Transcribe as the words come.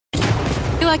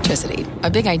Electricity, a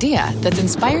big idea that's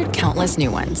inspired countless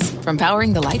new ones. From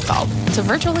powering the light bulb to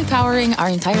virtually powering our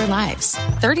entire lives.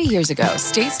 30 years ago,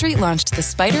 State Street launched the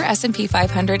SPDR S&P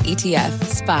 500 ETF,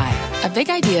 SPY. A big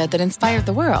idea that inspired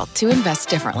the world to invest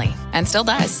differently. And still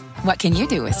does. What can you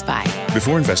do with SPY?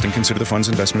 Before investing, consider the fund's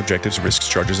investment objectives, risks,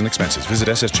 charges, and expenses. Visit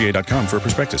ssga.com for a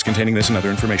prospectus containing this and other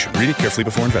information. Read it carefully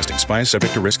before investing. SPY is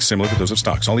subject to risks similar to those of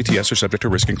stocks. All ETFs are subject to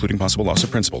risk, including possible loss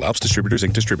of principal. Alps Distributors,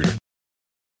 Inc. Distributor.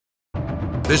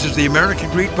 This is the American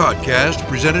Greed Podcast,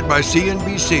 presented by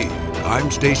CNBC. I'm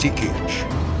Stacy Keach.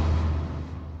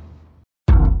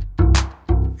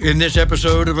 In this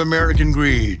episode of American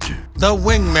Greed, the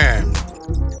Wingman.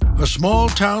 A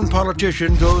small-town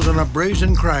politician goes on a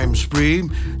brazen crime spree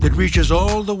that reaches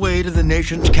all the way to the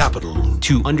nation's capital.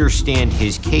 To understand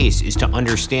his case is to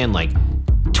understand,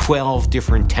 12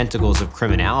 different tentacles of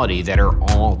criminality that are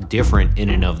all different in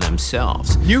and of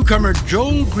themselves. Newcomer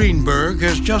Joel Greenberg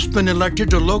has just been elected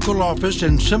to local office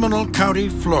in Seminole County,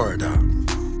 Florida.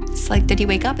 It's like, did he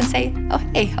wake up and say, oh,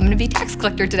 hey, I'm going to be tax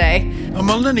collector today? A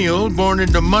millennial born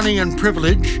into money and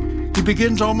privilege, he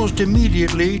begins almost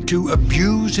immediately to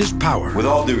abuse his power. With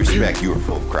all due respect, you are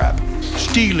full of crap.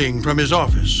 Stealing from his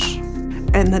office.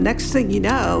 And the next thing you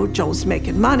know, Joel's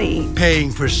making money.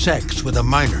 Paying for sex with a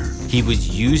minor. He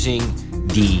was using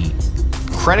the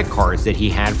credit cards that he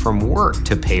had from work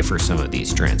to pay for some of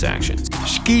these transactions.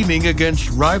 Scheming against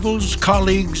rivals,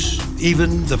 colleagues,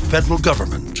 even the federal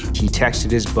government. He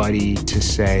texted his buddy to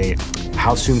say,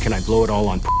 how soon can I blow it all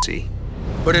on pussy?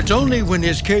 But it's only when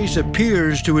his case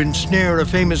appears to ensnare a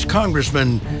famous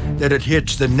congressman that it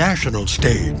hits the national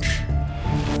stage.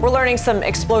 We're learning some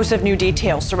explosive new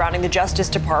details surrounding the Justice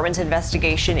Department's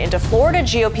investigation into Florida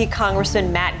GOP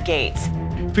Congressman Matt Gaetz.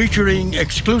 Featuring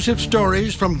exclusive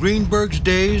stories from Greenberg's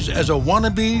days as a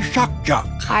wannabe shock jock.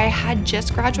 I had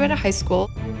just graduated high school.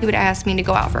 He would ask me to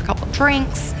go out for a couple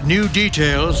drinks. New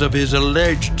details of his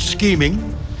alleged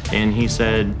scheming. And he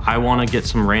said, I want to get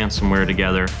some ransomware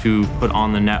together to put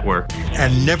on the network.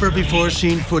 And never before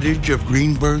seen footage of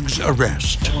Greenberg's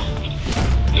arrest. Those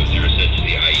are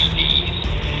essentially IEDs.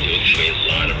 They'll do a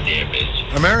lot of damage.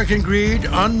 American Greed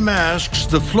unmasks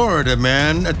the Florida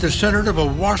man at the center of a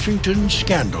Washington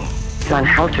scandal. He's on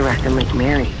house arrest in Lake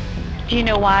Mary. Do you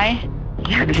know why?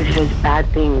 Yeah, because he does bad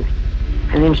things.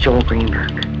 His name's Joel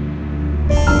Greenberg.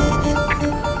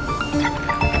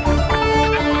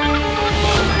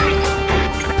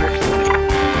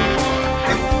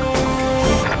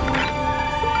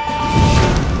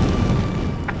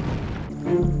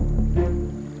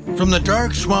 From the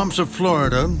dark swamps of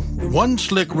Florida, one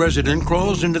slick resident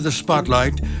crawls into the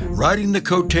spotlight, riding the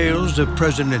coattails of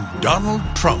President Donald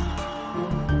Trump.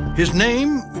 His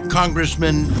name,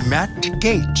 Congressman Matt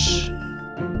Gaetz.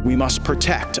 We must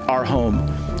protect our home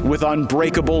with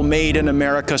unbreakable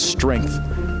made-in-America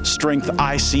strength. Strength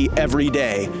I see every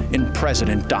day in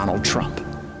President Donald Trump.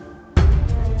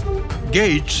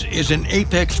 Gaetz is an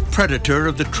apex predator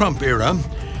of the Trump era.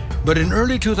 But in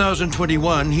early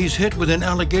 2021, he's hit with an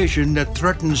allegation that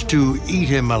threatens to eat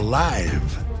him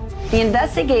alive. The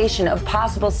investigation of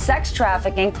possible sex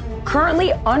trafficking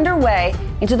currently underway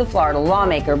into the Florida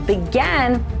lawmaker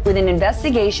began with an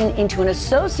investigation into an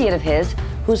associate of his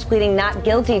who's pleading not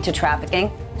guilty to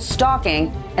trafficking,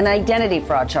 stalking, and identity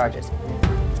fraud charges.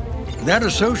 That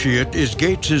associate is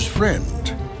Gaetz's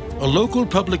friend, a local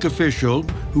public official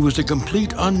who is a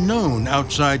complete unknown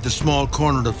outside the small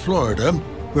corner of Florida,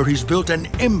 where he's built an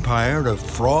empire of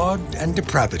fraud and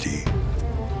depravity.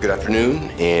 Good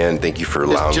afternoon, and thank you for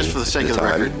allowing me. Just for the sake of the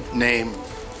record, name?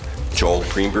 Joel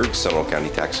Greenberg, Seminole County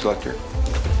tax collector.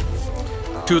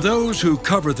 To those who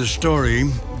cover the story,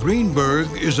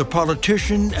 Greenberg is a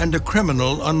politician and a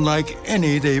criminal unlike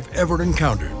any they've ever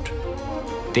encountered.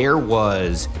 There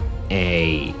was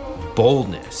a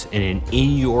boldness and an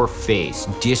in-your-face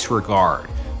disregard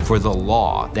for the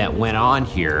law that went on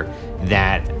here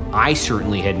that I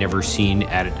certainly had never seen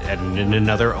at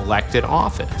another elected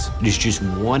office. There's just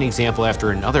one example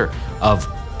after another of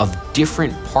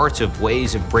different parts of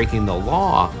ways of breaking the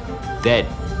law that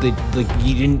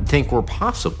you didn't think were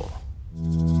possible.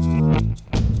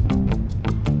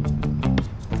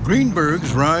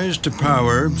 Greenberg's rise to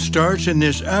power starts in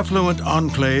this affluent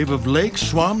enclave of lakes,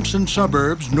 swamps, and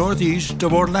suburbs northeast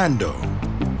of Orlando.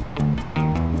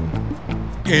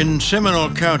 In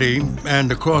Seminole County and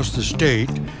across the state,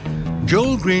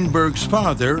 Joel Greenberg's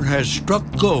father has struck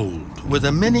gold with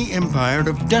a mini empire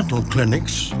of dental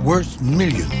clinics worth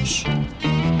millions.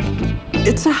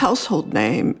 It's a household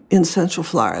name in Central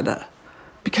Florida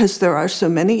because there are so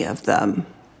many of them.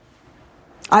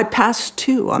 I passed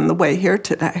two on the way here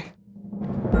today.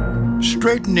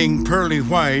 Straightening pearly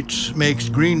whites makes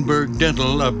Greenberg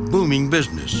Dental a booming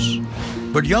business.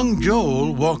 But young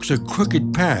Joel walks a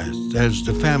crooked path as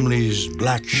the family's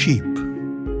black sheep.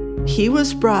 He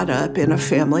was brought up in a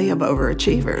family of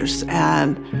overachievers,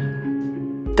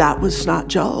 and that was not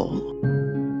Joel.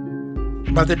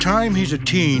 By the time he's a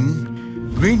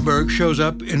teen, Greenberg shows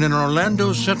up in an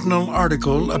Orlando Sentinel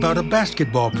article about a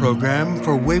basketball program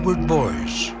for wayward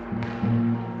boys.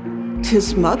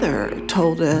 His mother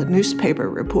told a newspaper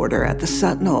reporter at the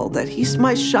Sentinel that he's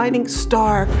my shining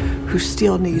star who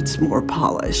still needs more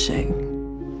polishing.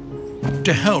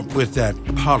 To help with that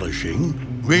polishing,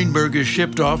 Greenberg is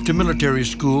shipped off to military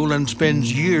school and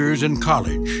spends years in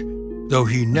college, though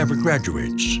he never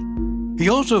graduates. He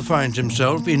also finds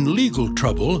himself in legal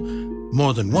trouble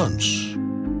more than once.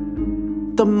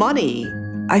 The money,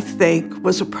 I think,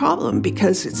 was a problem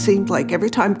because it seemed like every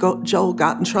time Joel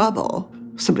got in trouble,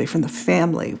 somebody from the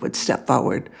family would step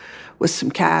forward with some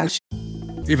cash.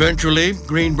 Eventually,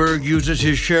 Greenberg uses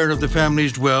his share of the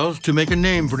family's wealth to make a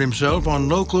name for himself on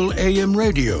local AM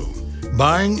radio,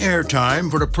 buying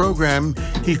airtime for a program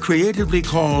he creatively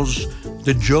calls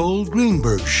The Joel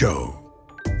Greenberg Show.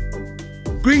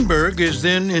 Greenberg is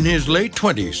then in his late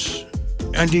 20s,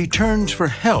 and he turns for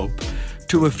help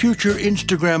to a future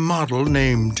Instagram model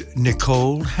named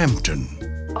Nicole Hampton.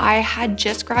 I had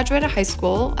just graduated high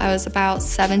school. I was about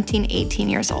 17, 18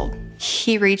 years old.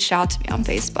 He reached out to me on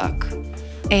Facebook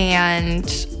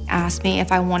and asked me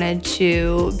if I wanted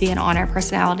to be an on-air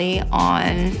personality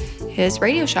on his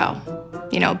radio show.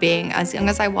 You know, being as young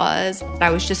as I was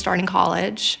just starting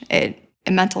college. It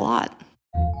meant a lot.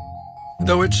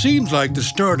 Though it seems like the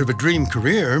start of a dream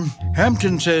career,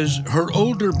 Hampton says her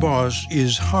older boss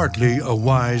is hardly a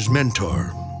wise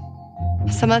mentor.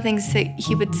 Some of the things that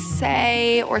he would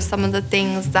say or some of the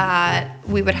things that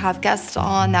we would have guests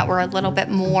on that were a little bit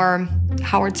more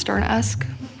Howard Stern-esque.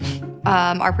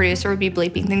 Our producer would be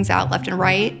bleeping things out left and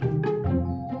right.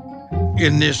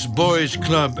 In this boys'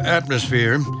 club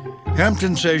atmosphere,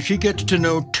 Hampton says she gets to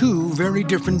know two very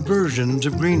different versions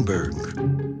of Greenberg.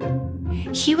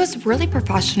 He was really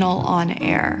professional on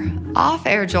air. Off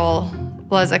air, Joel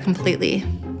was a completely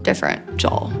different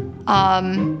Joel.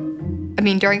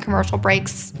 During commercial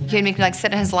breaks, he'd make me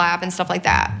sit in his lap and stuff like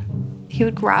that. He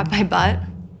would grab my butt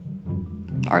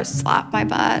or slap my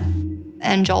butt.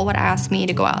 And Joel would ask me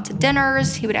to go out to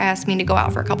dinners. He would ask me to go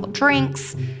out for a couple of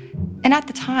drinks. And at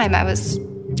the time, I was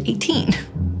 18,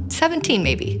 17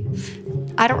 maybe.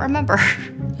 I don't remember.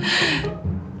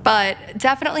 But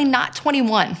definitely not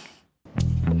 21.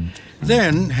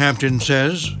 Then, Hampton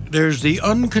says, there's the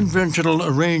unconventional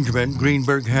arrangement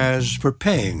Greenberg has for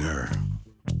paying her.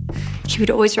 He would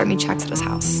always write me checks at his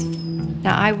house.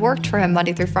 Now, I worked for him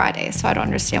Monday through Friday, so I don't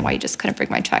understand why he just couldn't bring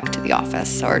my check to the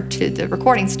office or to the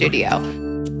recording studio.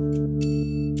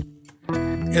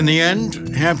 In the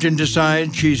end, Hampton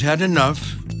decides she's had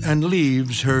enough and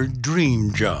leaves her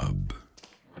dream job.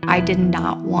 I did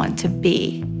not want to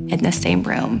be in the same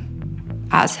room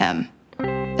as him,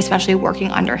 especially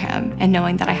working under him and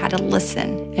knowing that I had to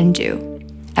listen and do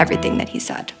everything that he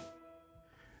said.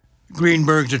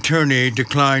 Greenberg's attorney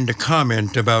declined to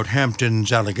comment about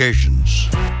Hampton's allegations.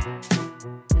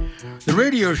 The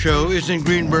radio show isn't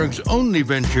Greenberg's only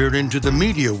venture into the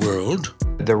media world.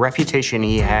 The reputation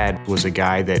he had was a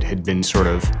guy that had been sort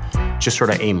of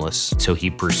aimless. So he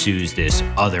pursues this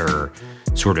other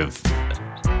sort of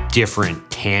different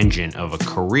tangent of a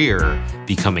career,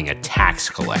 becoming a tax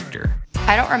collector.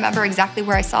 I don't remember exactly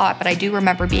where I saw it, but I do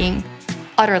remember being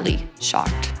utterly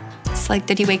shocked. It's like,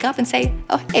 did he wake up and say,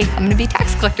 oh, hey, I'm gonna be a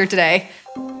tax collector today?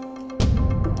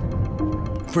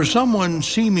 For someone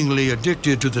seemingly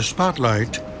addicted to the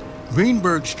spotlight,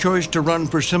 Greenberg's choice to run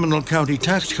for Seminole County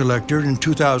tax collector in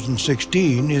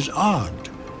 2016 is odd.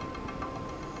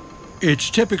 It's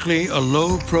typically a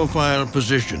low-profile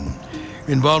position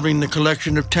involving the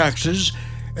collection of taxes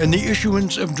and the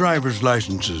issuance of driver's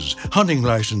licenses, hunting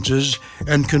licenses,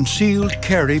 and concealed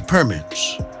carry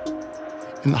permits.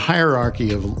 In the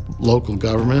hierarchy of local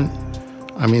government,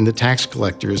 the tax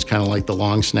collector is kind of like the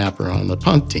long snapper on the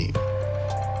punt team.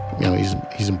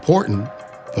 He's important,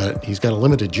 but he's got a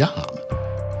limited job.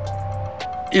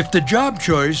 If the job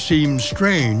choice seems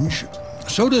strange,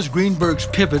 so does Greenberg's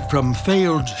pivot from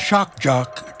failed shock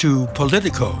jock to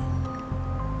Politico.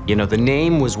 The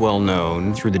name was well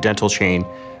known through the dental chain.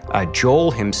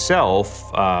 Joel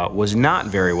himself was not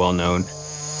very well known.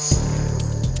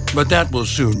 But that will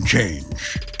soon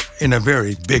change, in a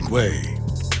very big way.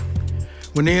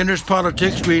 When he enters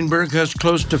politics, Greenberg has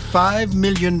close to $5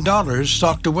 million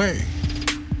socked away.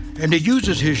 and he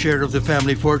uses his share of the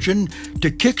family fortune to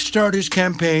kickstart his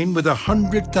campaign with a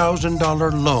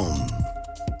 $100,000 loan.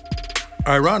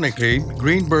 Ironically,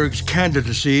 Greenberg's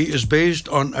candidacy is based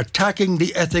on attacking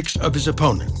the ethics of his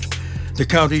opponent, the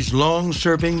county's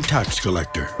long-serving tax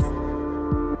collector.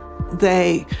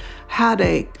 They had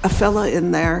a fella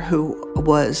in there who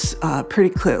was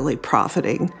pretty clearly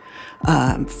profiting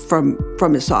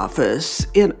from his office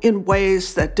in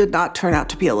ways that did not turn out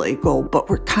to be illegal, but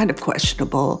were kind of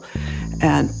questionable,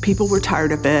 and people were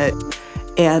tired of it.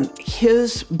 And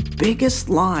his biggest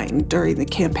line during the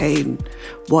campaign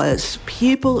was,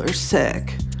 "People are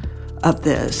sick of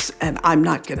this, and I'm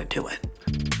not going to do it."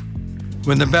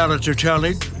 When the ballots are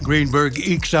tallied, Greenberg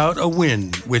ekes out a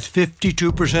win with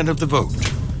 52% of the vote.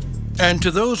 And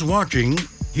to those watching,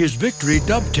 his victory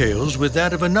dovetails with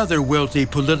that of another wealthy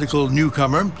political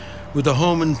newcomer with a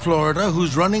home in Florida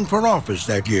who's running for office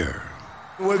that year.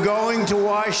 We're going to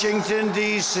Washington,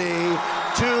 D.C.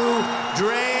 to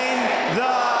drain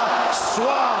the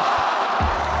swamp.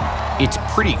 It's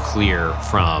pretty clear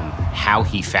from how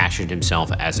he fashioned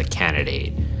himself as a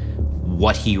candidate,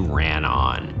 what he ran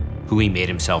on, who he made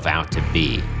himself out to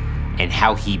be, and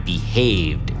how he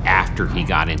behaved after he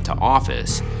got into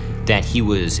office, that he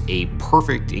was a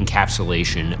perfect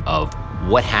encapsulation of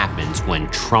what happens when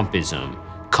Trumpism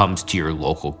comes to your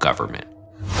local government.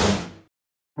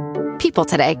 People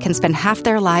today can spend half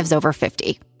their lives over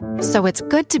 50. So it's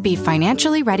good to be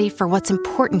financially ready for what's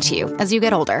important to you as you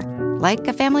get older, like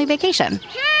a family vacation.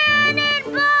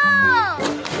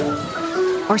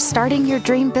 Or starting your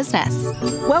dream business.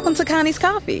 Welcome to Connie's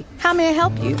Coffee. How may I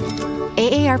help you?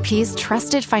 AARP's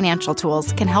trusted financial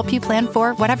tools can help you plan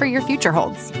for whatever your future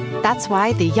holds. That's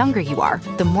why the younger you are,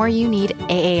 the more you need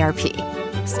AARP.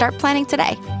 Start planning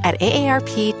today at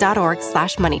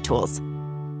aarp.org/moneytools.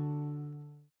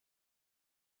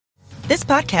 This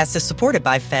podcast is supported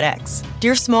by FedEx.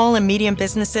 Dear small and medium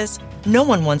businesses, no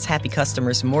one wants happy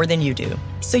customers more than you do.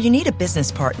 So you need a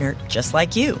business partner just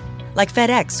like you. Like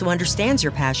FedEx, who understands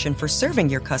your passion for serving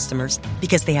your customers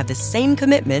because they have the same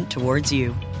commitment towards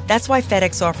you. That's why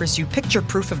FedEx offers you picture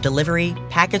proof of delivery,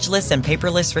 packageless and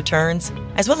paperless returns,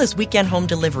 as well as weekend home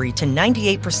delivery to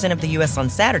 98% of the U.S. on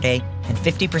Saturday and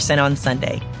 50% on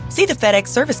Sunday. See the FedEx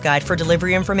service guide for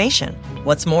delivery information.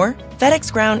 What's more, FedEx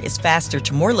Ground is faster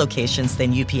to more locations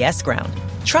than UPS Ground.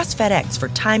 Trust FedEx for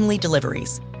timely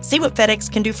deliveries. See what FedEx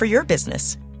can do for your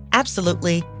business.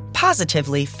 Absolutely,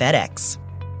 positively FedEx.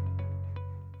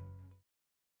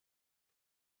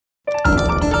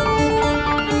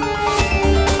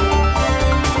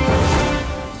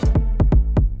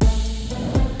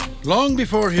 Long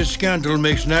before his scandal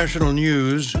makes national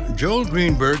news, Joel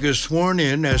Greenberg is sworn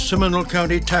in as Seminole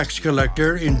County tax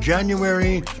collector in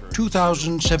January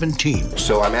 2017.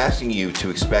 So I'm asking you to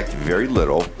expect very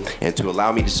little and to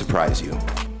allow me to surprise you.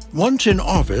 Once in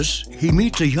office, he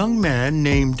meets a young man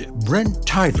named Brent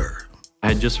Tyler. I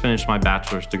had just finished my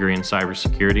bachelor's degree in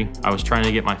cybersecurity. I was trying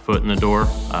to get my foot in the door,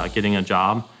 getting a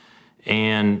job,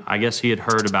 and I guess he had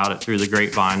heard about it through the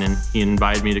grapevine, and he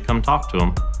invited me to come talk to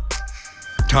him.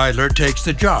 Tyler takes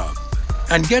the job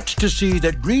and gets to see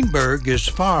that Greenberg is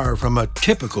far from a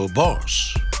typical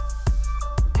boss.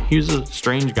 He was a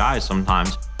strange guy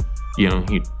sometimes. You know,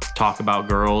 he'd talk about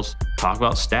girls, talk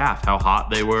about staff, how hot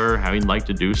they were, how he'd like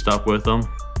to do stuff with them.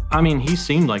 I mean, he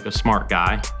seemed like a smart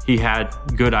guy. He had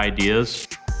good ideas,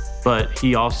 but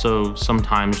he also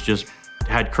sometimes just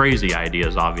had crazy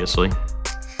ideas, obviously.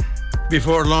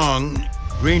 Before long,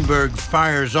 Greenberg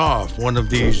fires off one of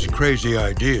these crazy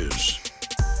ideas.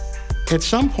 At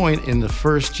some point in the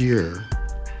first year,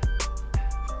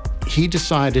 he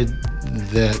decided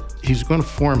that he was going to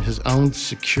form his own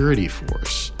security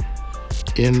force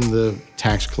in the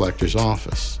tax collector's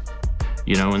office.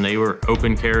 You know, and they were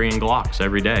open carrying Glocks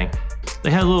every day.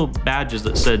 They had little badges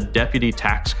that said Deputy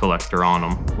Tax Collector on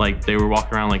them. Like they were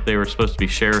walking around like they were supposed to be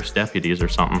sheriff's deputies or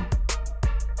something.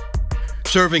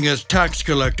 Serving as tax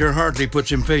collector hardly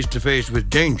puts him face to face with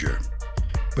danger.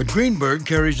 But Greenberg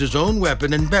carries his own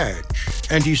weapon and badge,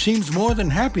 and he seems more than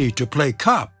happy to play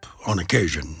cop on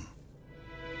occasion.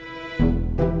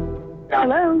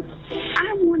 Hello.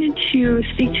 I wanted to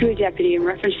speak to a deputy in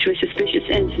reference to a suspicious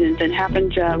incident that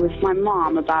happened with my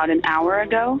mom about an hour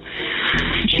ago.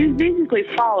 She was basically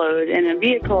followed, and a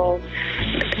vehicle,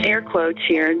 air quotes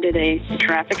here, did a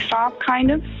traffic stop,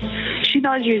 kind of. She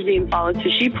thought she was being followed, so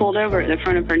she pulled over at the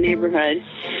front of her neighborhood,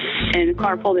 and the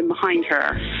car pulled in behind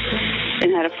her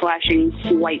and had a flashing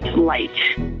white light.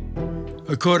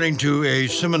 According to a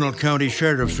Seminole County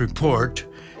Sheriff's report,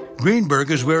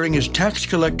 Greenberg is wearing his tax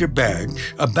collector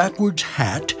badge, a backwards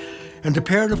hat, and a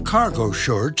pair of cargo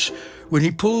shorts when he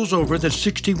pulls over the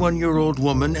 61-year-old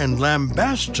woman and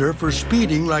lambasts her for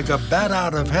speeding like a bat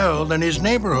out of hell in his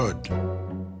neighborhood.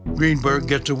 Greenberg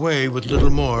gets away with little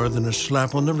more than a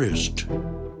slap on the wrist.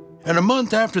 And a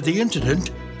month after the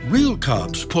incident, real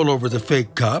cops pull over the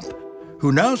fake cop,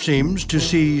 who now seems to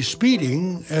see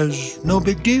speeding as no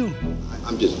big deal.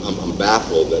 I'm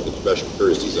baffled that the professional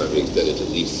courtesies aren't being extended to at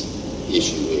least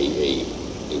issue a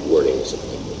warning or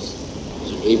something like this.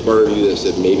 Is there any part of you that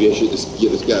said maybe I should just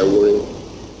give this guy a warning?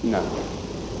 No.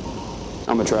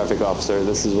 I'm a traffic officer.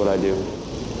 This is what I do.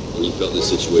 And you felt this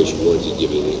situation warranted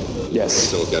giving Yes.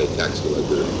 Someone County tax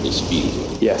collector a speed?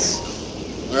 Yes.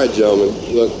 All right, gentlemen.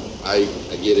 Look, I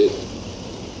get it.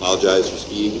 Apologize for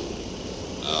speeding.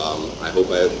 I hope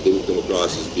I didn't come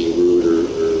across as being rude or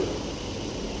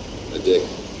a dick.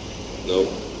 No?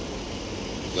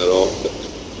 Not at all?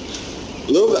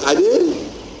 A little bit. I did.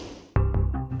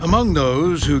 Among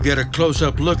those who get a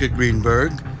close-up look at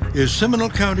Greenberg is Seminole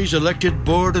County's elected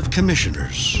Board of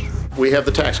Commissioners. We have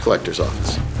the tax collector's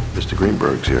office. Mr.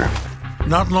 Greenberg's here.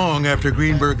 Not long after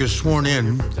Greenberg is sworn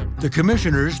in, the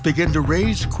commissioners begin to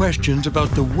raise questions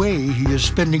about the way he is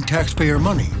spending taxpayer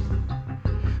money.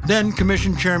 Then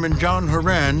Commission Chairman John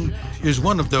Horan is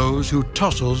one of those who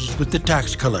tussles with the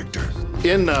tax collector.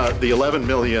 In the $11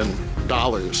 million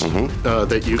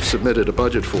that you've submitted a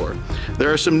budget for,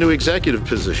 there are some new executive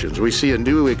positions. We see a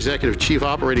new executive chief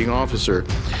operating officer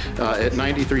at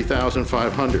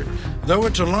 $93,500. Though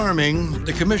it's alarming,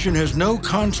 the commission has no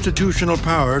constitutional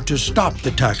power to stop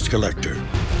the tax collector.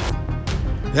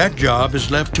 That job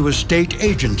is left to a state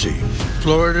agency,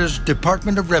 Florida's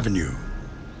Department of Revenue.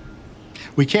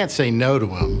 We can't say no to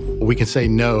him. We can say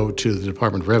no to the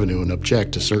Department of Revenue and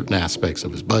object to certain aspects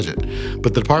of his budget.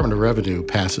 But the Department of Revenue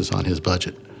passes on his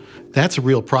budget. That's a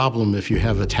real problem if you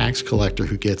have a tax collector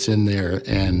who gets in there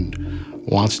and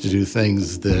wants to do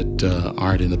things that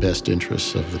aren't in the best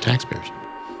interests of the taxpayers.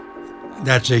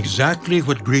 That's exactly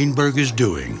what Greenberg is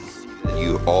doing.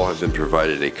 You all have been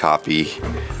provided a copy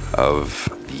of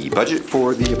the budget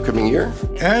for the upcoming year.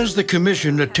 As the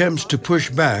commission attempts to push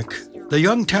back, the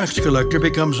young tax collector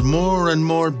becomes more and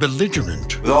more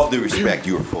belligerent. With all due respect,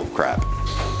 you are full of crap.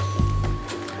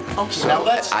 Okay, So, now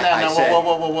let's... whoa,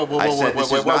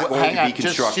 hang on, be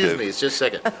constructive. Excuse me, it's just a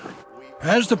second.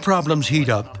 As the problems heat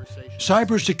up,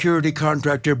 cybersecurity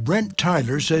contractor Brent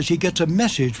Tyler says he gets a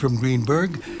message from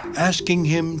Greenberg asking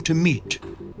him to meet.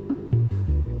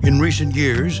 In recent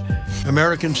years,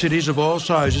 American cities of all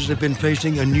sizes have been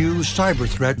facing a new cyber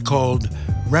threat called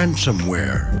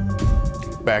ransomware.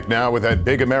 Back now with that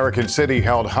big American city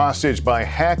held hostage by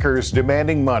hackers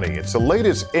demanding money. It's the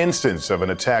latest instance of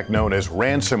an attack known as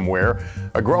ransomware,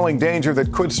 a growing danger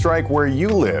that could strike where you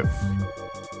live.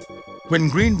 When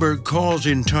Greenberg calls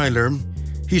in Tyler,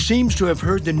 he seems to have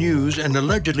heard the news and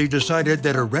allegedly decided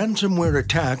that a ransomware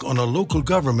attack on a local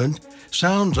government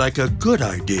sounds like a good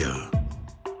idea.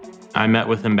 I met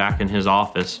with him back in his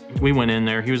office. We went in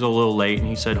there, he was a little late, and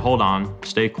he said, "Hold on,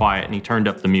 stay quiet," and he turned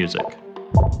up the music.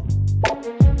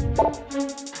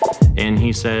 And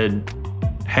he said,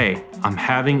 "Hey, I'm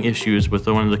having issues with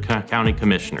one of the county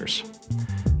commissioners.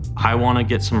 I want to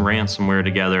get some ransomware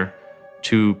together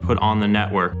to put on the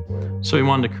network." So he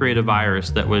wanted to create a virus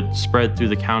that would spread through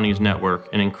the county's network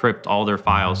and encrypt all their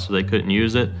files so they couldn't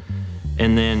use it.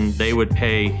 And then they would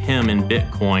pay him in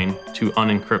Bitcoin to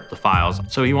unencrypt the files.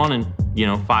 So he wanted,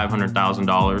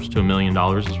 $500,000 to $1 million.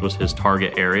 This was his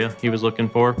target area he was looking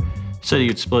for. Said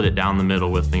he'd split it down the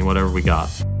middle with me, whatever we got.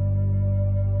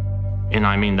 And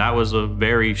I mean, that was a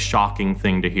very shocking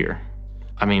thing to hear.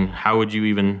 I mean, how would you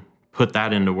even put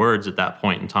that into words at that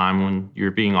point in time when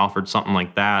you're being offered something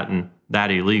like that and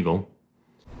that illegal?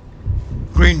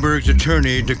 Greenberg's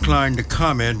attorney declined to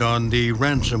comment on the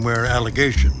ransomware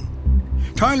allegation.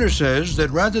 Tyler says that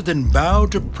rather than bow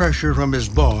to pressure from his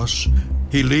boss,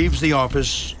 he leaves the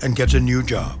office and gets a new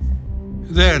job.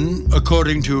 Then,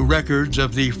 according to records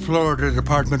of the Florida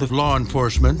Department of Law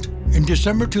Enforcement, in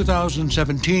December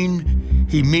 2017,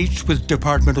 he meets with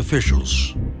department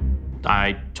officials.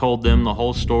 I told them the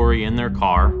whole story in their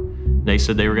car. They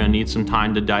said they were going to need some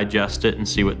time to digest it and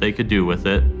see what they could do with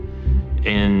it.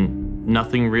 And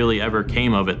nothing really ever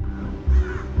came of it.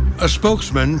 A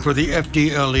spokesman for the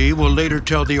FDLE will later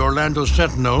tell the Orlando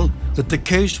Sentinel that the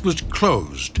case was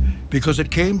closed because it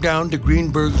came down to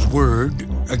Greenberg's word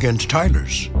against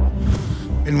Tyler's.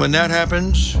 And when that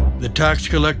happens, the tax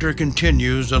collector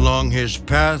continues along his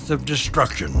path of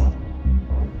destruction.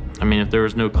 I mean, if there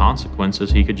was no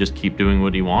consequences, he could just keep doing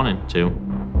what he wanted to.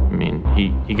 I mean,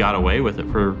 he got away with it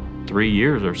for 3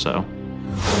 years or so.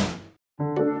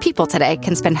 people today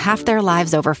can spend half their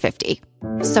lives over 50.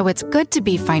 So it's good to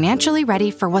be financially ready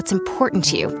for what's important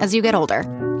to you as you get older,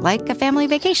 like a family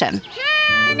vacation.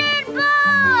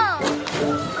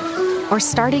 Or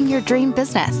starting your dream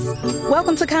business.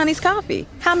 Welcome to Connie's Coffee.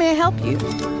 How may I help you?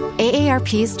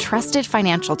 AARP's trusted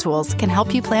financial tools can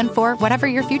help you plan for whatever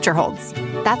your future holds.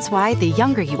 That's why the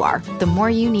younger you are, the more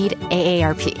you need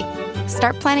AARP.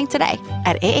 Start planning today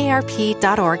at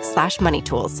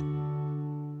aarp.org/moneytools.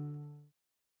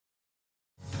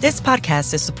 This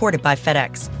podcast is supported by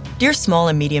FedEx. Dear small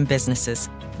and medium businesses,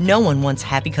 no one wants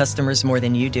happy customers more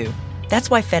than you do.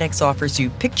 That's why FedEx offers you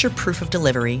picture proof of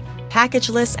delivery,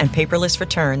 packageless and paperless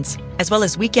returns, as well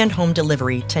as weekend home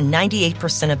delivery to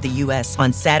 98% of the U.S.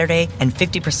 on Saturday and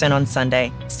 50% on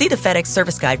Sunday. See the FedEx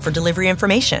service guide for delivery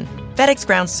information. FedEx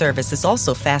Ground service is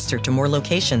also faster to more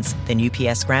locations than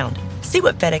UPS Ground. See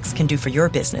what FedEx can do for your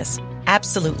business.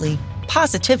 Absolutely,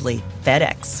 positively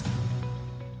FedEx.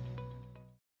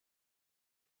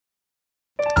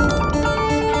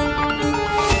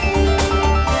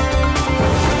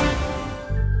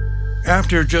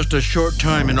 After just a short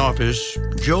time in office,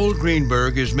 Joel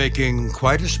Greenberg is making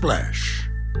quite a splash.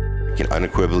 I can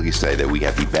unequivocally say that we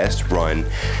have the best run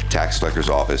tax collector's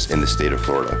office in the state of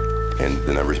Florida, and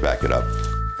the numbers back it up.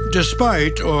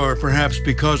 Despite, or perhaps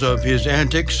because of his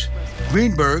antics,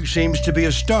 Greenberg seems to be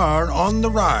a star on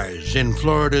the rise in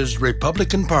Florida's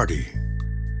Republican Party.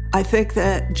 I think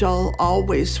that Joel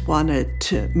always wanted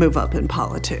to move up in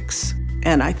politics.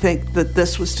 And I think that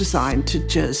this was designed to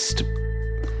just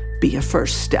be a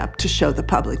first step to show the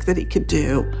public that he could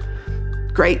do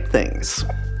great things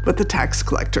with the tax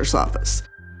collector's office.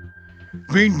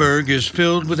 Greenberg is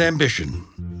filled with ambition,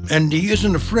 and he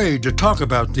isn't afraid to talk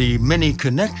about the many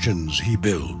connections he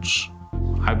builds.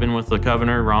 I've been with the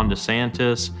governor, Ron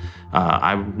DeSantis.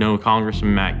 I know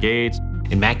Congressman Matt Gaetz.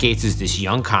 And Matt Gaetz is this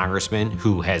young congressman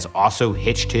who has also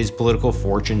hitched his political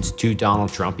fortunes to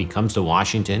Donald Trump. He comes to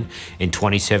Washington in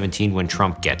 2017 when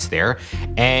Trump gets there.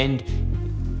 And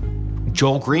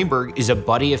Joel Greenberg is a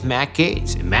buddy of Matt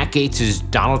Gaetz. And Matt Gaetz is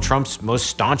Donald Trump's most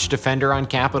staunch defender on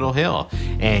Capitol Hill.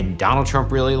 And Donald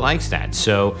Trump really likes that.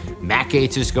 So Matt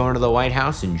Gaetz is going to the White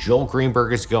House and Joel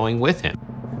Greenberg is going with him.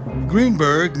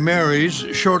 Greenberg marries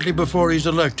shortly before he's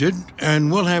elected and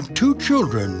will have 2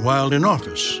 children while in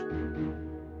office.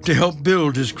 To help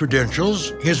build his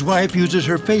credentials, his wife uses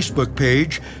her Facebook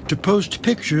page to post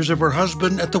pictures of her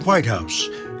husband at the White House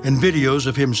and videos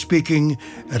of him speaking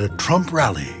at a Trump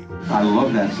rally. I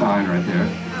love that sign right there.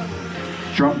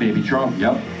 Trump, baby, Trump,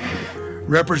 yep.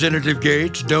 Representative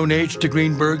Gaetz donates to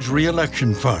Greenberg's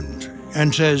re-election fund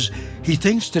and says he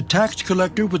thinks the tax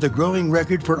collector with a growing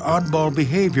record for oddball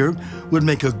behavior would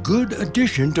make a good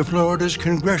addition to Florida's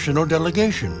congressional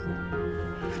delegation.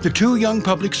 The 2 young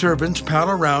public servants pal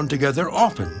around together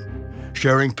often,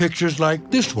 sharing pictures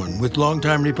like this one with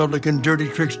longtime Republican dirty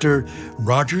trickster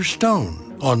Roger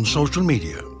Stone on social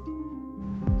media.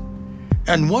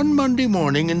 And one Monday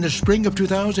morning in the spring of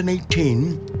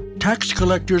 2018, tax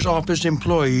collector's office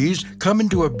employees come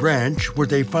into a branch where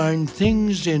they find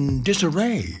things in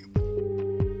disarray.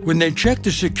 When they check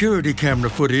the security camera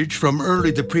footage from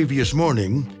early the previous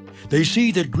morning, they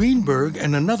see that Greenberg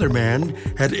and another man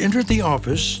had entered the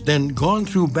office, then gone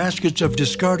through baskets of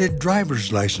discarded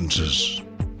driver's licenses.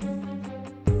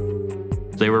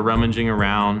 They were rummaging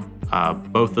around.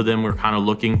 Both of them were kind of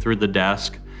looking through the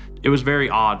desk. It was very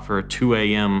odd for a 2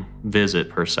 a.m. visit,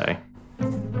 per se.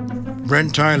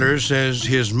 Brent Tyler says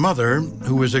his mother,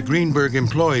 who is a Greenberg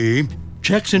employee,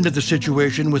 checks into the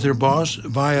situation with her boss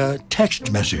via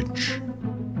text message.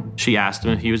 She asked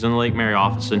him if he was in the Lake Mary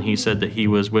office, and he said that he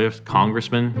was with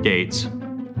Congressman Gaetz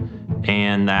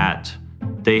and that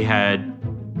they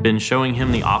had been showing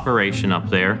him the operation up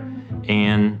there,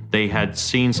 and they had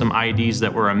seen some IDs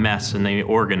that were a mess and they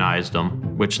organized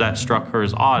them, which that struck her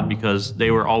as odd because they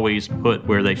were always put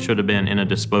where they should have been, in a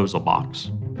disposal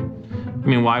box. I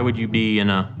mean, why would you be in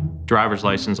a driver's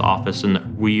license office in the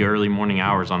wee early morning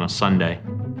hours on a Sunday?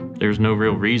 There's no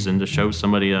real reason to show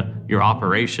somebody your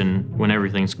operation when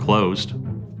everything's closed.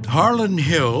 Harlan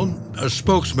Hill, a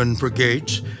spokesman for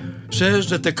Gaetz, says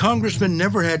that the congressman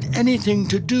never had anything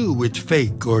to do with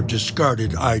fake or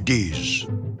discarded IDs.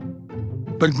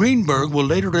 But Greenberg will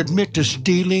later admit to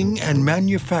stealing and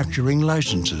manufacturing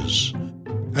licenses.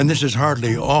 And this is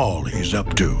hardly all he's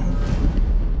up to.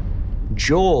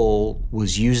 Joel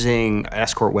was using an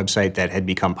escort website that had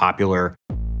become popular.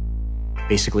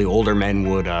 Basically, older men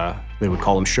would, they would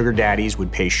call them sugar daddies,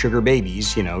 would pay sugar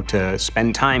babies, to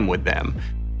spend time with them.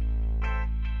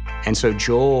 And so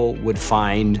Joel would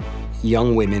find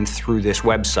young women through this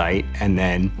website and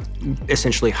then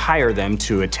essentially hire them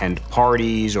to attend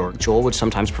parties, or Joel would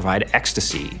sometimes provide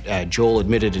ecstasy. Joel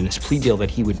admitted in his plea deal that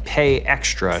he would pay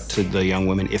extra to the young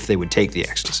women if they would take the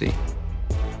ecstasy.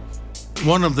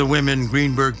 One of the women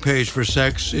Greenberg pays for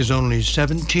sex is only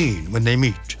 17 when they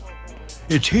meet.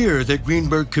 It's here that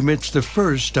Greenberg commits the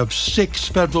first of 6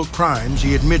 federal crimes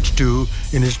he admits to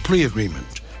in his plea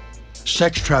agreement: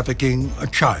 sex trafficking a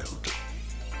child.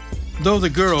 Though the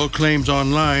girl claims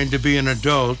online to be an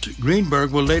adult, Greenberg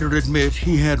will later admit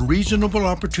he had reasonable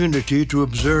opportunity to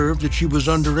observe that she was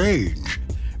underage,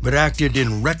 but acted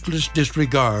in reckless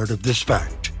disregard of this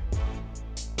fact.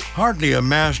 Hardly a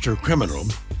master criminal,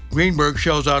 Greenberg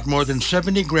shells out more than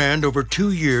 $70,000 over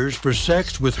 2 years for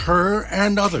sex with her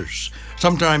and others,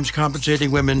 sometimes compensating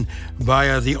women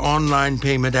via the online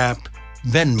payment app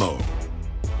Venmo.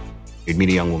 You'd meet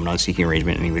a young woman on seeking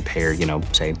arrangement and he would pay her,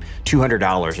 say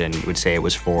 $200, and would say it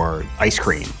was for ice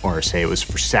cream, or say it was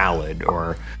for salad,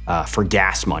 or for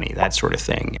gas money, that sort of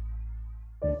thing.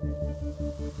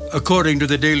 According to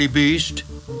the Daily Beast,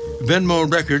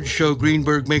 Venmo records show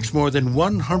Greenberg makes more than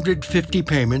 150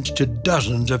 payments to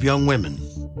dozens of young women.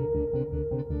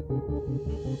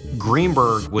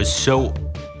 Greenberg was so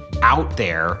out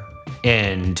there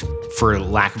and, for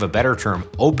lack of a better term,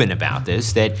 open about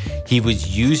this, that he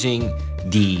was using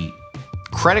the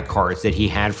credit cards that he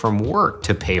had from work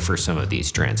to pay for some of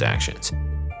these transactions.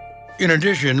 In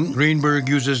addition, Greenberg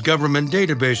uses government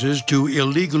databases to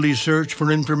illegally search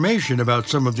for information about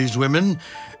some of these women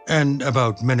and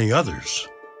about many others.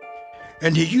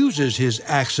 And he uses his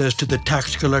access to the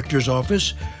tax collector's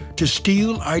office to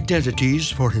steal identities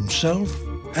for himself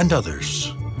and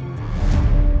others.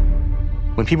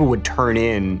 When people would turn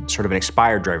in sort of an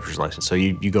expired driver's license, so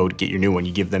you go to get your new one,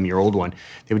 you give them your old one,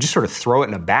 they would just sort of throw it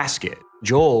in a basket.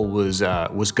 Joel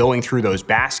was going through those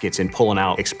baskets and pulling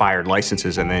out expired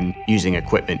licenses and then using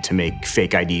equipment to make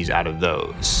fake IDs out of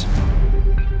those.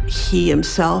 He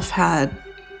himself had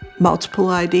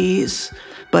multiple IDs,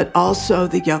 but also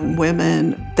the young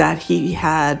women that he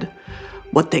had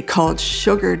what they called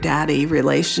sugar daddy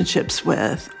relationships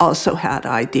with also had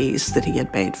IDs that he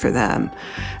had made for them.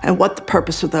 And what the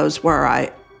purpose of those were,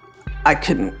 I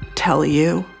couldn't tell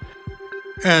you.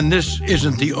 And this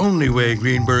isn't the only way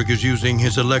Greenberg is using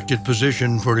his elected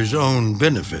position for his own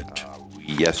benefit. We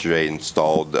yesterday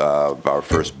installed our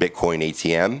first Bitcoin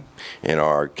ATM in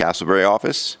our Castleberry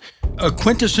office. A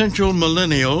quintessential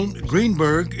millennial,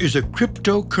 Greenberg is a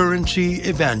cryptocurrency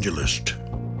evangelist.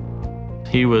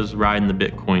 He was riding the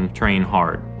Bitcoin train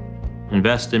hard.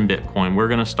 Invest in Bitcoin. We're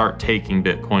going to start taking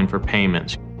Bitcoin for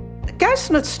payments. The guy's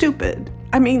not stupid.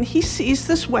 I mean, he sees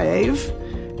this wave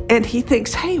and he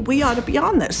thinks, hey, we ought to be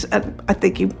on this. And I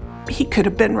think he could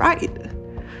have been right.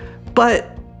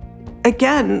 But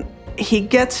again, he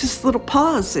gets his little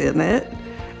paws in it.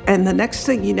 And the next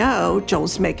thing you know,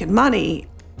 Joel's making money.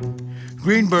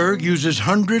 Greenberg uses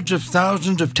hundreds of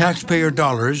thousands of taxpayer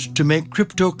dollars to make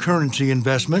cryptocurrency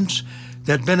investments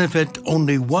that benefit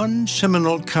only one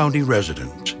Seminole County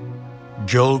resident,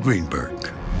 Joel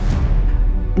Greenberg.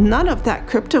 None of that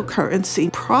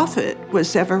cryptocurrency profit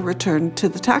was ever returned to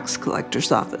the tax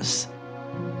collector's office.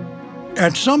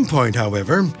 At some point,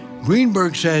 however,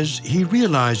 Greenberg says he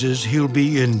realizes he'll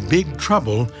be in big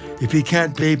trouble if he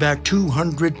can't pay back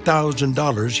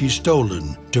 $200,000 he's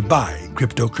stolen to buy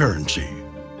cryptocurrency.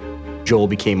 Joel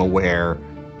became aware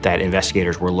that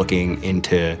investigators were looking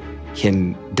into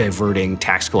him diverting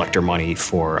tax collector money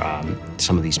for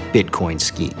some of these Bitcoin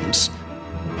schemes.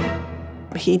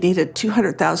 He needed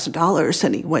 $200,000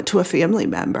 and he went to a family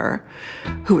member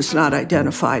who was not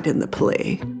identified in the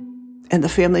plea. And the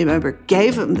family member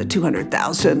gave him the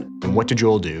 $200,000. And what did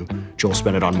Joel do? Joel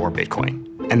spent it on more Bitcoin.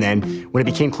 And then when it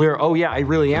became clear, oh yeah, I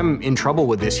really am in trouble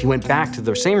with this, he went back to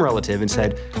the same relative and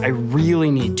said, I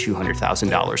really need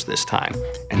 $200,000 this time.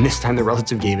 And this time the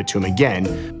relative gave it to him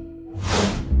again.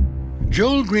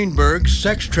 Joel Greenberg's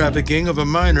sex trafficking of a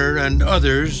minor and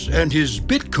others and his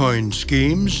Bitcoin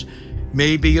schemes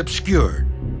may be obscured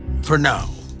for now.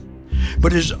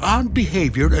 But his odd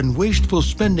behavior and wasteful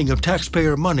spending of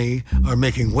taxpayer money are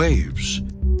making waves.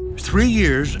 3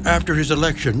 years after his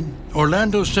election,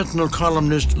 Orlando Sentinel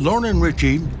columnist Lauren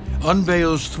Ritchie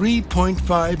unveils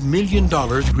 $3.5 million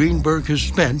Greenberg has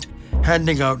spent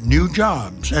handing out new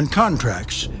jobs and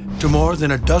contracts to more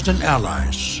than a dozen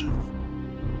allies.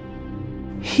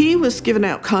 He was giving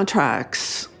out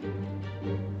contracts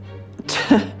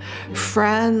to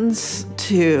friends,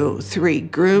 to 3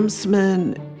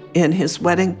 groomsmen in his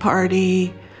wedding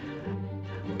party,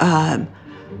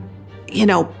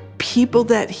 people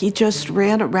that he just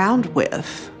ran around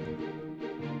with.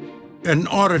 An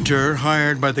auditor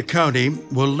hired by the county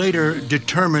will later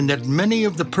determine that many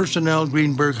of the personnel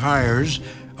Greenberg hires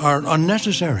are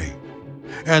unnecessary,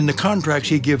 and the contracts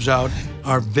he gives out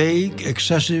are vague,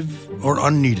 excessive, or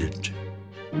unneeded.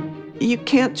 You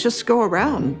can't just go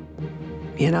around,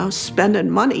 spending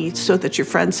money so that your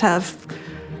friends have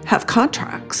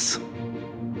contracts.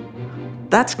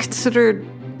 That's considered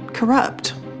corrupt.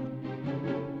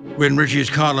 When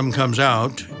Richie's column comes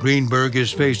out, Greenberg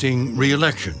is facing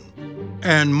re-election,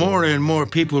 and more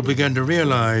people begin to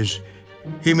realize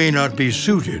he may not be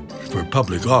suited for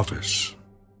public office.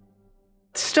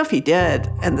 The stuff he did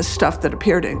and the stuff that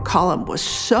appeared in column was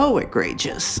so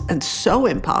egregious and so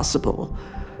impossible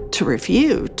to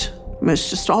refute. I mean, it's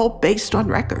just all based on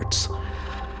records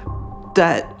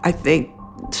that I think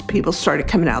people started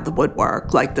coming out of the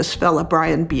woodwork, like this fella,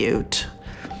 Brian Butte,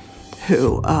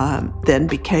 who then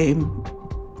became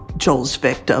Joel's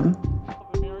victim.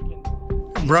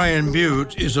 Brian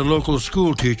Butte is a local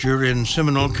school teacher in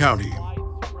Seminole County.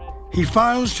 He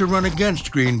files to run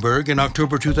against Greenberg in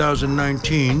October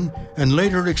 2019 and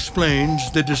later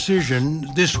explains the decision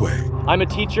this way. I'm a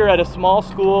teacher at a small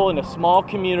school in a small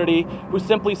community who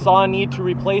simply saw a need to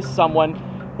replace someone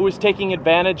who was taking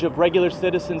advantage of regular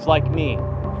citizens like me.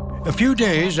 A few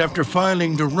days after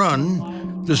filing to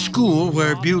run, the school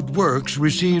where Butte works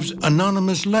receives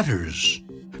anonymous letters,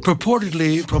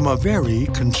 purportedly from a very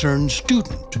concerned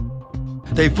student.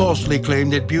 They falsely claim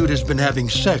that Butte has been having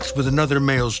sex with another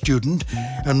male student,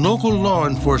 and local law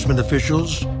enforcement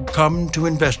officials come to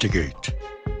investigate.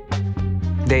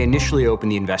 They initially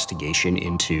opened the investigation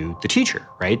into the teacher,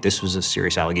 right? This was a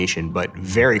serious allegation, but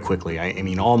very quickly, I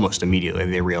mean, almost immediately,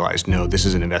 they realized, no, this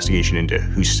is an investigation into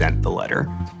who sent the letter.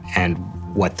 And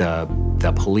what the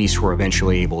police were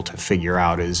eventually able to figure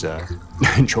out is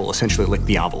Joel essentially licked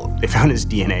the envelope. They found his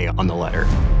DNA on the letter.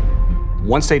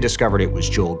 Once they discovered it was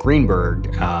Joel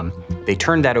Greenberg, they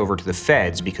turned that over to the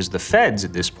feds because the feds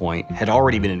at this point had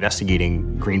already been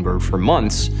investigating Greenberg for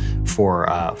months for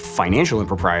financial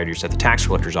improprieties at the tax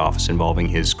collector's office involving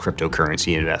his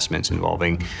cryptocurrency investments,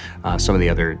 involving some of the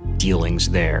other dealings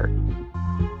there.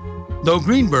 Though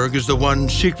Greenberg is the one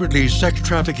secretly sex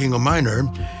trafficking a minor,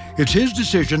 it's his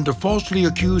decision to falsely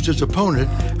accuse his opponent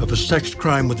of a sex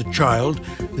crime with a child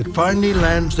that finally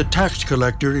lands the tax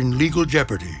collector in legal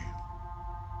jeopardy.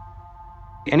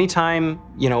 Anytime,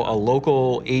 a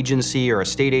local agency or a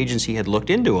state agency had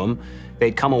looked into him,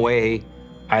 they'd come away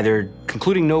either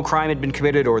concluding no crime had been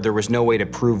committed or there was no way to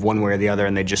prove one way or the other,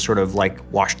 and they just sort of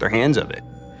washed their hands of it.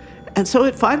 And so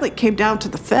it finally came down to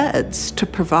the feds to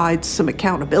provide some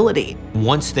accountability.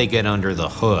 Once they get under the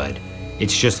hood,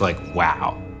 it's just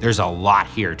wow, there's a lot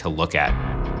here to look at.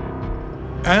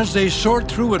 As they sort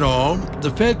through it all, the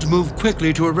feds move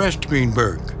quickly to arrest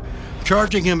Greenberg,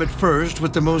 charging him at first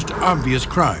with the most obvious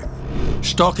crime,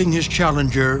 stalking his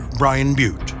challenger, Brian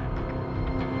Butte.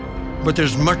 But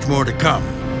there's much more to come.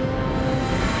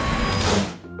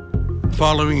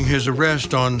 Following his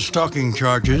arrest on stalking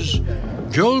charges,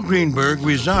 Joel Greenberg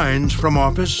resigns from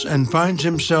office and finds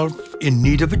himself in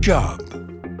need of a job.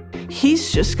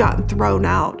 He's just gotten thrown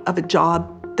out of a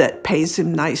job that pays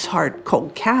him nice, hard,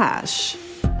 cold cash.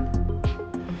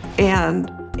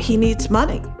 And he needs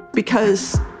money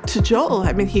because to Joel,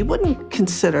 he wouldn't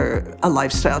consider a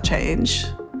lifestyle change.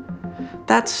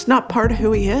 That's not part of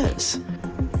who he is.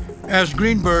 As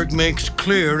Greenberg makes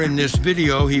clear in this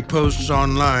video he posts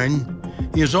online,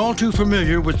 he is all too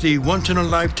familiar with the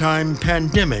once-in-a-lifetime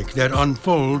pandemic that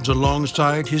unfolds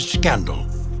alongside his scandal.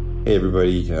 Hey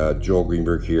everybody, Joel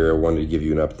Greenberg here. I wanted to give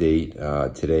you an update.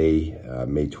 Today,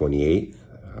 May 28th,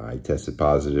 I tested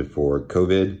positive for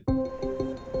COVID.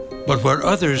 But where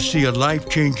others see a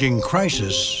life-changing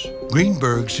crisis,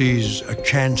 Greenberg sees a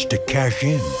chance to cash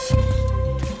in.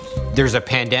 There's a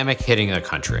pandemic hitting a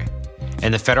country,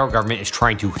 and the federal government is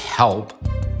trying to help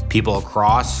people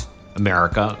across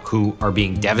America who are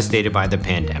being devastated by the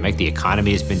pandemic. The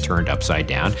economy has been turned upside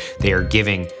down. They are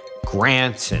giving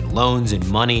grants and loans and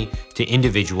money to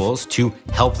individuals to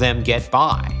help them get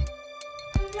by.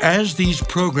 As these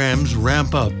programs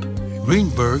ramp up,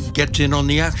 Greenberg gets in on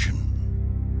the action.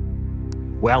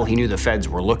 Well, he knew the feds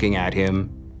were looking at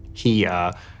him. He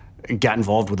got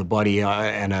involved with a buddy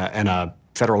and a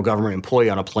federal government employee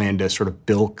on a plan to sort of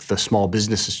bilk the Small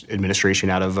Business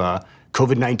Administration out of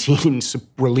COVID-19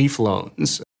 relief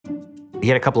loans. He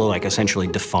had a couple of essentially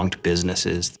defunct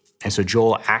businesses. And so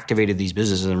Joel activated these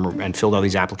businesses and filled out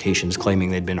these applications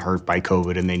claiming they'd been hurt by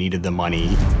COVID and they needed the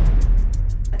money.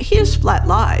 He just flat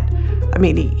lied.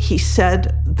 He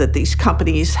said that these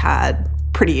companies had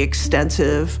pretty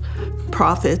extensive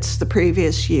profits the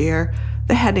previous year.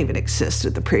 They hadn't even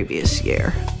existed the previous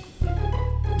year.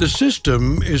 The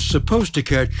system is supposed to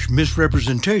catch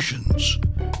misrepresentations,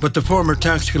 but the former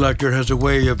tax collector has a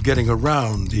way of getting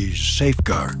around these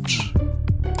safeguards.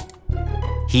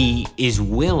 He is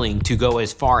willing to go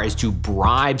as far as to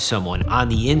bribe someone on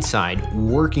the inside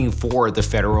working for the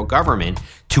federal government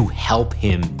to help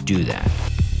him do that.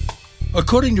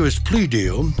 According to his plea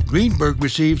deal, Greenberg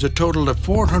receives a total of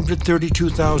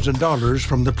 $432,000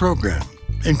 from the program,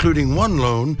 including one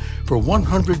loan for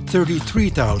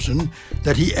 $133,000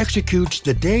 that he executes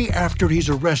the day after he's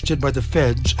arrested by the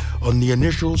feds on the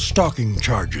initial stalking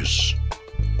charges.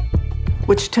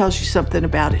 Which tells you something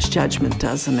about his judgment,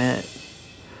 doesn't it?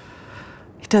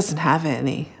 He doesn't have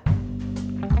any.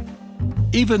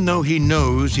 Even though he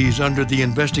knows he's under the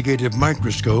investigative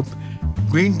microscope,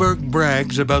 Greenberg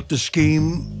brags about the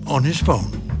scheme on his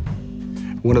phone.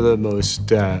 One of the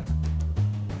most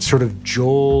sort of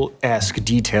Joel-esque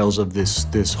details of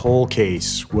this whole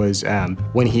case was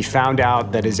when he found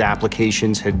out that his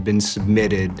applications had been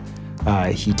submitted,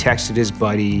 he texted his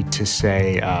buddy to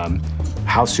say,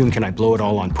 how soon can I blow it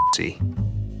all on pussy?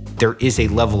 There is a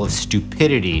level of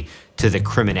stupidity to the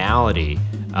criminality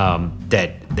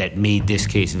that made this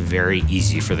case very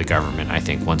easy for the government, I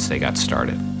think, once they got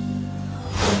started.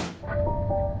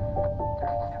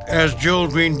 As Joel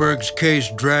Greenberg's case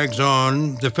drags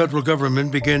on, the federal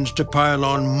government begins to pile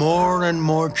on more and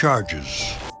more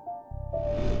charges.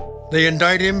 They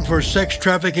indict him for sex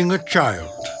trafficking a child,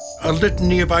 a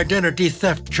litany of identity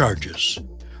theft charges,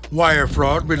 wire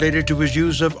fraud related to his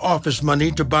use of office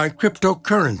money to buy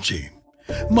cryptocurrency,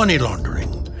 money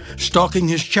laundering, stalking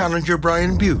his challenger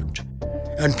Brian Butte,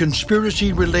 and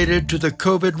conspiracy related to the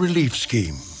COVID relief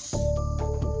scheme.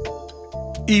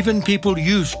 Even people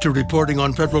used to reporting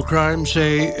on federal crime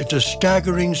say it's a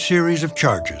staggering series of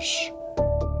charges.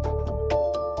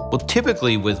 Well,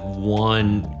 typically with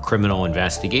one criminal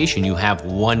investigation, you have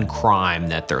one crime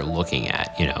that they're looking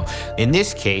at, you know. In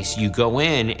this case, you go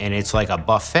in and it's like a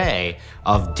buffet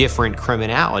of different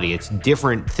criminality. It's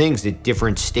different things at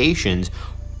different stations,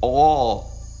 all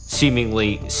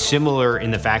seemingly similar in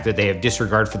the fact that they have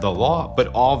disregard for the law, but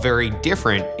all very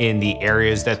different in the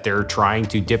areas that they're trying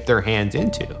to dip their hands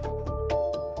into.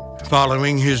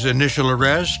 Following his initial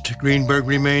arrest, Greenberg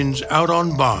remains out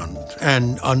on bond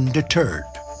and undeterred.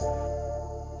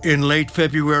 In late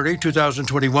February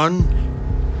 2021,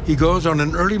 he goes on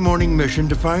an early morning mission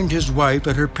to find his wife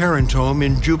at her parents' home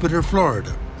in Jupiter,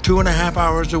 Florida, 2.5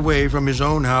 hours away from his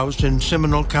own house in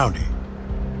Seminole County.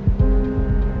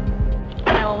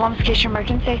 911, case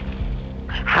emergency.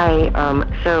 Hi,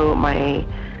 so my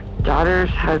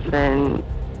daughter's husband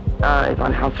is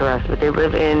on house arrest, but they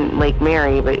live in Lake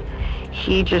Mary, but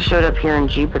he just showed up here in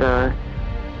Jupiter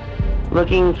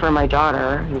looking for my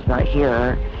daughter, who's not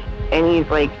here, and he's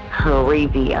like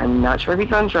crazy. I'm not sure if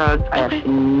he's on drugs. I have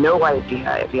no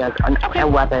idea if he has a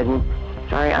weapon.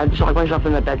 Sorry, I just locked myself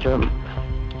in the bedroom.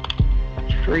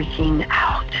 Freaking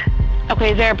out.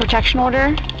 Okay, is there a protection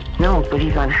order? No, but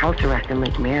he's on house arrest in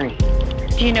Lake Mary.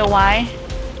 Do you know why?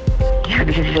 Yeah,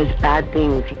 because he does bad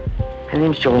things. His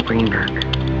name's Joel Greenberg.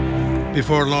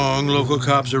 Before long, local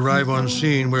cops arrive on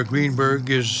scene where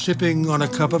Greenberg is sipping on a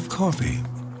cup of coffee.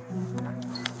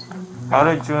 How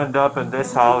did you end up in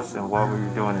this house and what were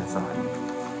you doing inside?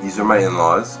 These are my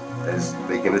in-laws, as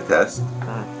they can attest,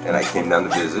 and I came down to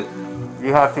visit.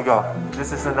 You have to go.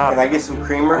 This is enough. Can I get some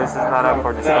creamer? This is not up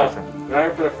for discussion.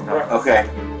 No. Okay.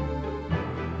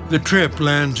 The trip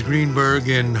lands Greenberg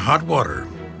in hot water.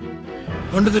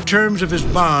 Under the terms of his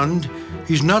bond,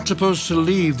 he's not supposed to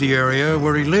leave the area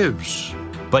where he lives.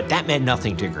 But that meant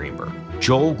nothing to Greenberg.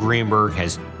 Joel Greenberg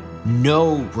has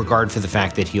no regard for the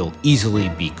fact that he'll easily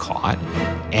be caught,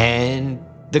 and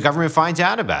the government finds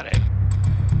out about it.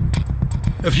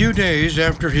 A few days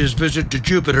after his visit to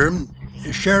Jupiter,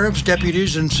 sheriff's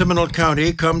deputies in Seminole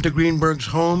County come to Greenberg's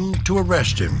home to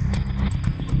arrest him.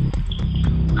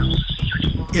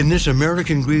 In this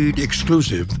American Greed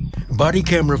exclusive, body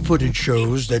camera footage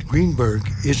shows that Greenberg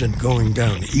isn't going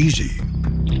down easy. I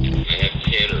have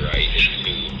tannerite and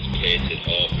tubes planted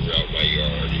all throughout my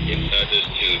yard. Inside those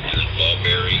tubes, there's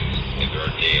mulberry and there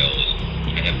are nails.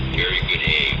 I have very good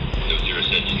aim. Those are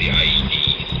essentially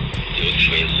IEDs. They'll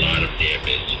do a lot of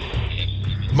damage.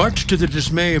 Much to the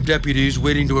dismay of deputies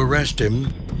waiting to arrest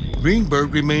him,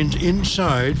 Greenberg remains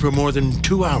inside for more than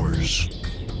 2 hours.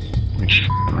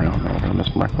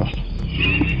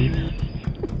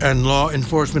 And law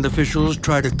enforcement officials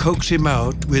try to coax him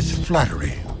out with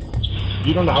flattery.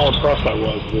 You don't know how impressed I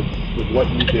was with what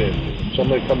you did.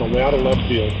 Somebody coming way out of left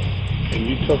field, and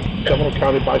you took Seminole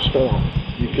County by storm.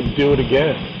 You can do it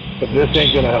again, but this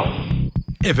ain't gonna help.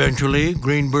 Eventually,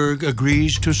 Greenberg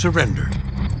agrees to surrender.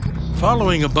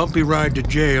 Following a bumpy ride to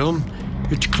jail,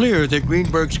 it's clear that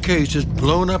Greenberg's case is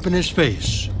blown up in his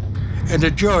face, and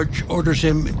a judge orders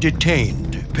him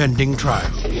detained pending trial.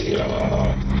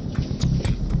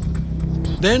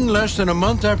 Then, less than a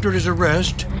month after his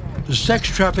arrest, the sex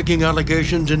trafficking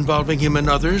allegations involving him and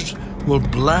others will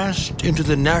blast into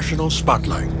the national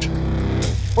spotlight.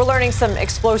 We're learning some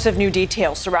explosive new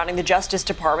details surrounding the Justice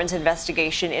Department's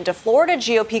investigation into Florida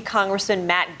GOP Congressman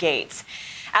Matt Gaetz.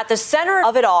 At the center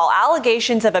of it all,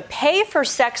 allegations of a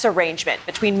pay-for-sex arrangement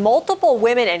between multiple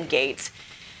women and Gaetz,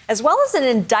 as well as an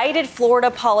indicted Florida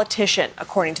politician,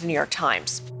 according to the New York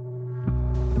Times.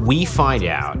 We find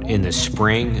out in the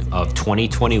spring of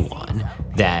 2021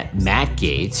 that Matt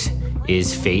Gaetz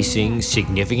is facing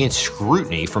significant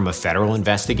scrutiny from a federal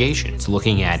investigation. It's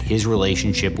looking at his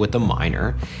relationship with a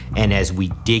minor. And as we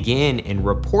dig in and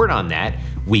report on that,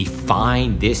 we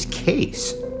find this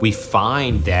case. We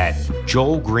find that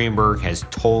Joel Greenberg has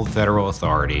told federal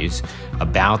authorities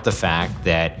about the fact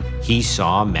that he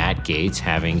saw Matt Gaetz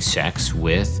having sex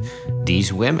with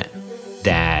these women,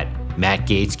 that Matt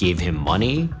Gaetz gave him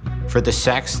money for the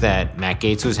sex that Matt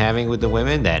Gaetz was having with the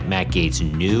women, that Matt Gaetz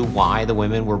knew why the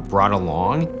women were brought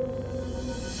along.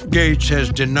 Gaetz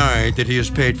has denied that he has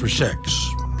paid for sex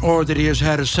or that he has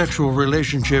had a sexual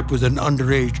relationship with an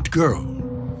underage girl.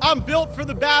 I'm built for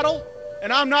the battle,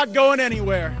 and I'm not going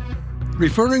anywhere.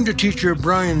 Referring to teacher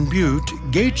Brian Butte,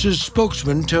 Gaetz's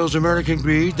spokesman tells American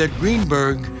Greed that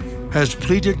Greenberg has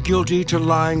pleaded guilty to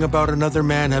lying about another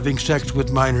man having sex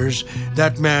with minors.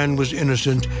 That man was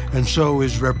innocent, and so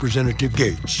is Representative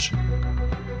Gaetz.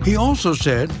 He also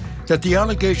said that the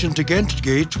allegations against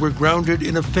Gaetz were grounded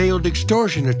in a failed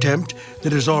extortion attempt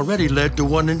that has already led to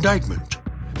one indictment.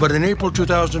 But in April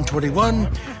 2021,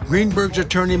 Greenberg's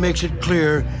attorney makes it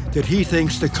clear that he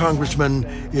thinks the congressman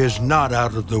is not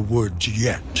out of the woods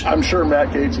yet. I'm sure Matt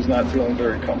Gaetz is not feeling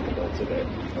very comfortable today.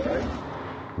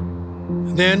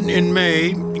 Then, in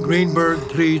May, Greenberg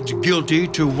pleads guilty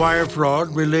to wire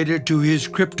fraud related to his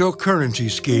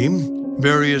cryptocurrency scheme,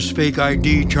 various fake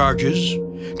ID charges,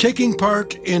 taking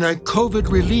part in a COVID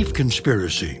relief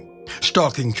conspiracy,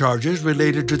 stalking charges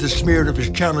related to the smear of his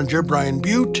challenger, Brian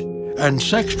Butte, and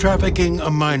sex trafficking a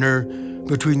minor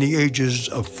between the ages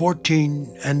of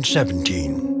 14 and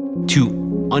 17.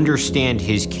 To understand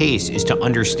his case is to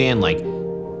understand,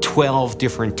 12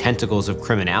 different tentacles of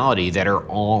criminality that are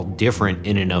all different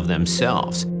in and of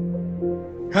themselves.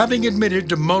 Having admitted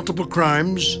to multiple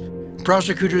crimes,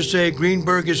 prosecutors say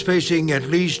Greenberg is facing at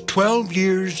least 12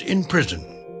 years in prison,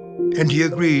 and he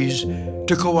agrees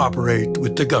to cooperate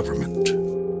with the government.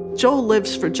 Joel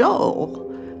lives for Joel,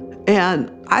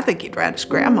 and I think he'd rat his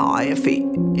grandma if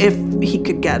he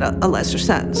could get a lesser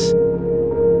sentence.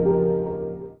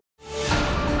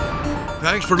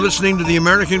 Thanks for listening to the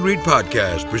American Greed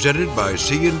Podcast, presented by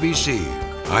CNBC.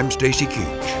 I'm Stacy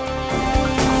Keach.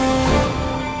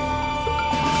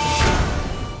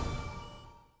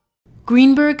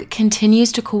 Greenberg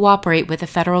continues to cooperate with the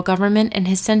federal government, and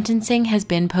his sentencing has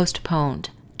been postponed.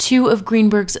 2 of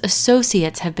Greenberg's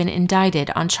associates have been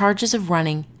indicted on charges of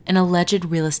running an alleged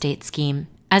real estate scheme.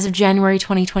 As of January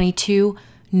 2022,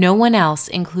 no one else,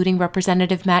 including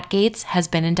Representative Matt Gaetz, has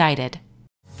been indicted.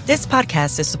 This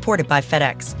podcast is supported by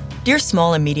FedEx. Dear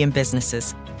small and medium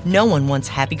businesses, no one wants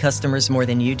happy customers more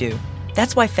than you do.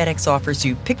 That's why FedEx offers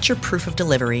you picture proof of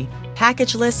delivery,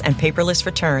 packageless and paperless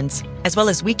returns, as well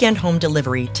as weekend home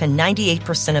delivery to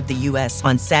 98% of the U.S.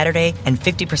 on Saturday and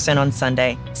 50% on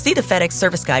Sunday. See the FedEx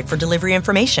service guide for delivery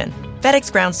information.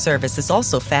 FedEx Ground service is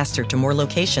also faster to more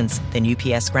locations than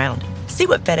UPS Ground. See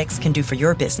what FedEx can do for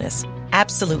your business.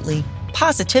 Absolutely,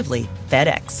 positively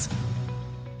FedEx.